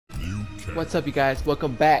What's up, you guys?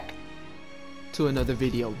 Welcome back to another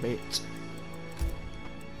video, bitch.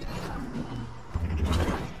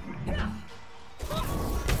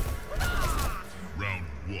 Round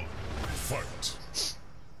 1, fight.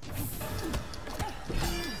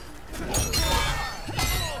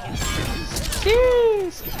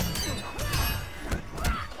 Jeez.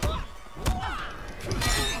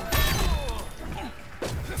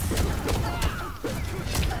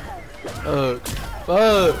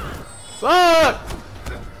 Fuck.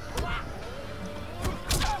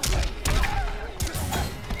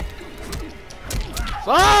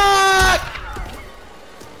 Fuck!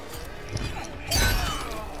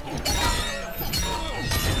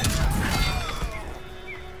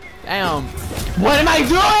 Damn. What am I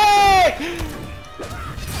doing?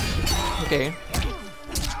 Okay.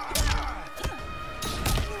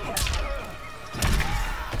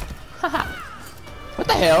 Haha. What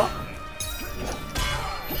the hell?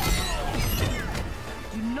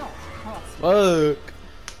 Fuck.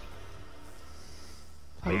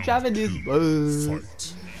 How you driving this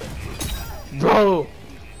bus? Bro!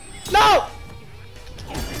 No!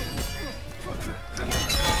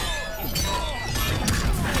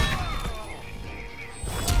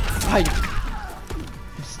 Hi.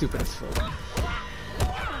 I'm stupid as fuck.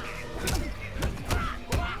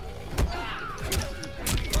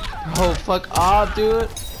 Oh, fuck off, dude.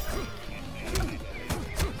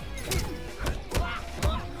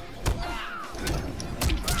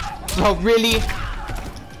 Oh, really? Oh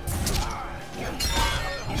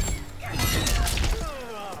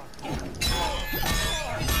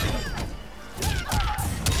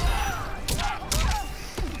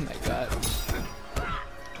my god.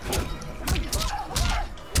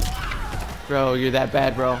 Bro, you're that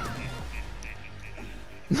bad, bro.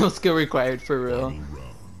 No skill required, for real. Round,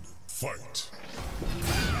 fight.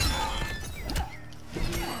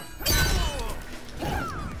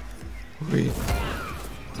 Wait.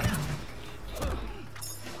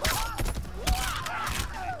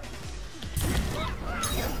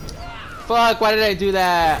 Fuck, why did I do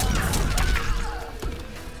that?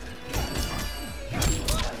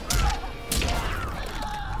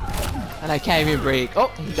 And I can't even break. Oh,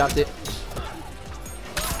 he dropped it.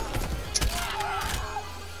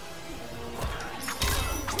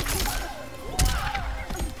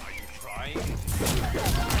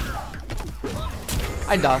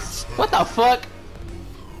 I lost. What the fuck?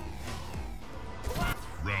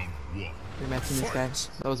 Round 1. You're matching this guy.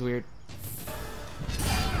 That was weird.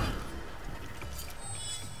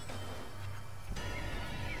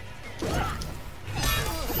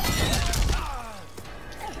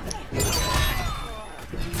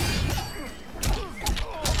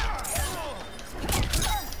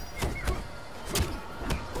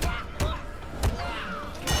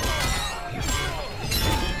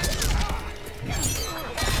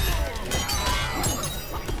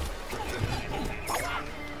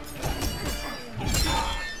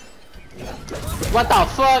 What the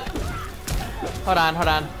fuck? Hold on, hold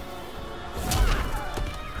on.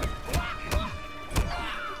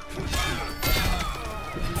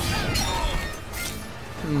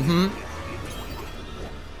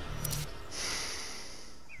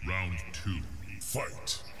 Round 2,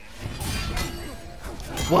 fight.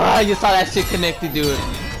 Wow, you saw that shit connected, dude.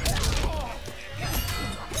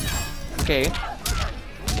 Okay.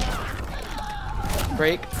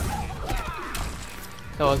 Break.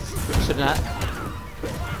 That was, should not.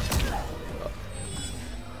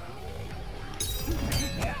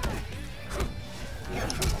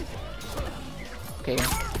 Okay.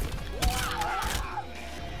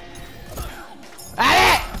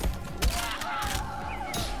 Ah!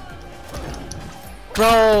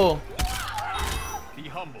 Bro! Be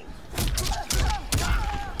humble.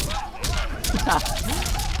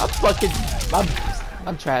 I'm fucking...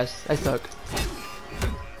 I'm trash. I suck.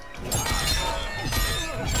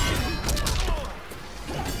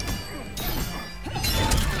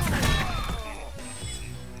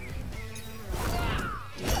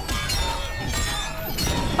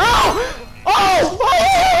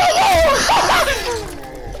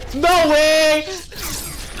 No way!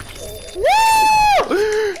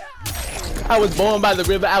 Woo! I was born by the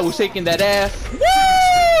river, I was shaking that ass.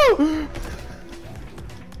 Woo!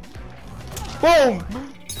 Boom!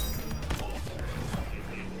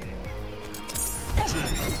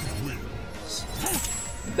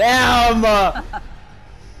 Damn!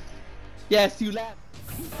 Yes, you laughed.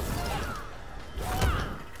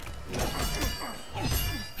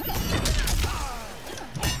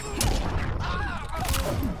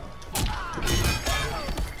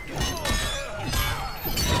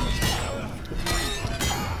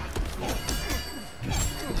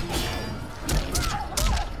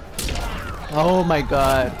 Oh my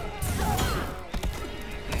god.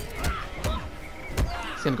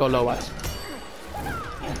 He's gonna go low, watch.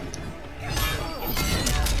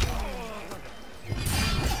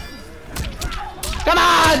 Come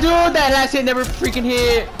on, dude! That last hit never freaking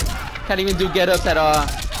hit. Can't even do get-ups at all.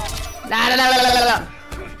 Nah.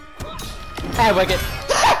 Hey, wicked.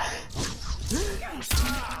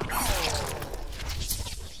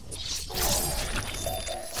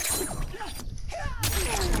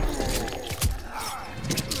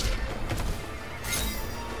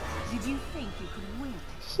 Did you think you could win?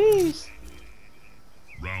 Jeez.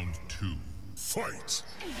 Round 2. Fight.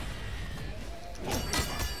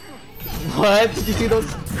 What? Did you see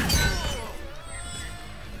those?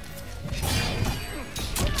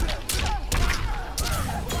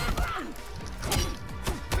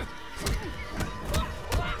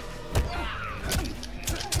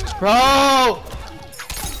 Bro!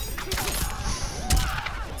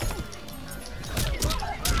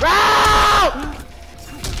 Bro!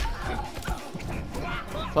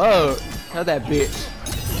 Whoa, how's that bitch?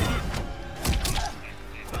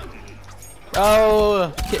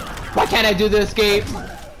 Oh, why can't I do the escape?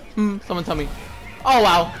 Someone tell me. Oh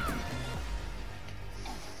wow.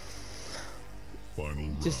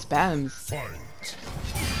 Final Just spams. fight.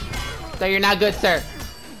 So you're not good, sir.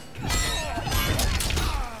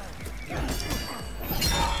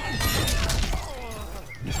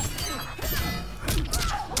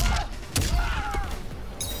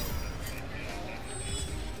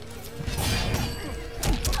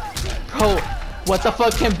 Bro, what the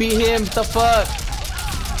fuck can beat him? What the fuck?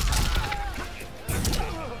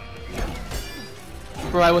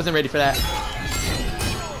 Bro, I wasn't ready for that.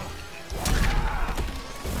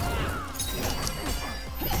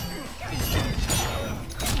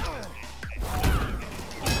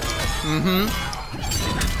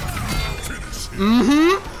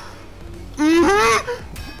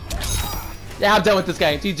 Yeah, I'm done with this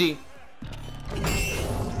guy. GG.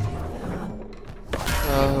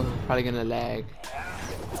 Oh, probably gonna lag.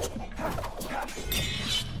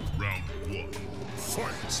 Round 1.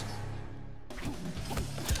 Fight.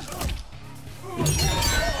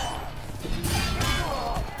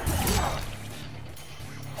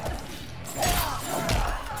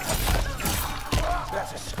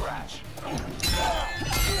 That's a scratch.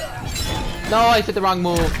 No, I said the wrong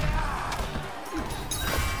move.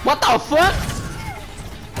 What the fuck?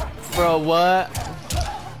 Bro, what?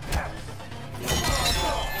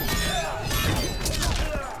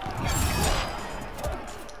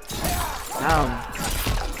 Damn.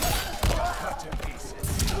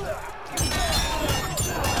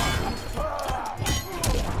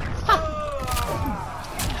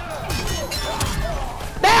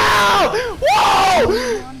 No! Whoa!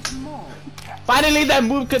 Finally that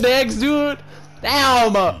move connects, dude.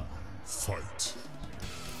 Damn. Fight.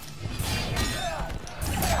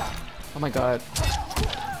 Oh my god.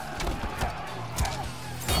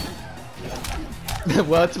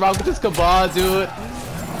 What's wrong with this cabal, dude?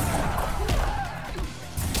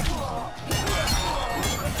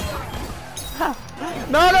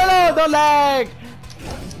 No, don't lag!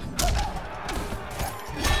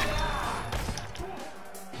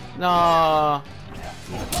 No.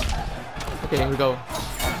 Okay, here we go.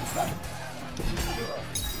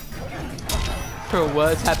 Bro,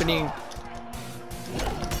 what's happening?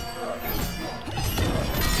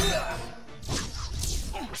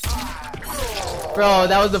 Bro,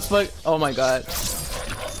 that was the fuck. Oh my god.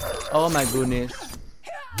 Oh my goodness.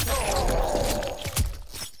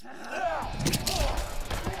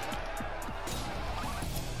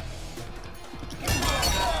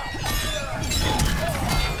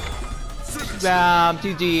 Bam,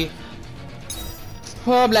 GG.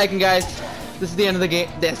 Oh, I'm lagging, guys. This is the end of the game.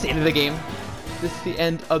 That's the end of the game. This is the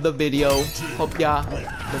end of the video. Hope y'all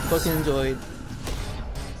fucking enjoyed.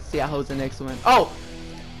 See y'all hoes in the next one. Oh!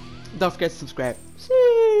 Don't forget to subscribe. See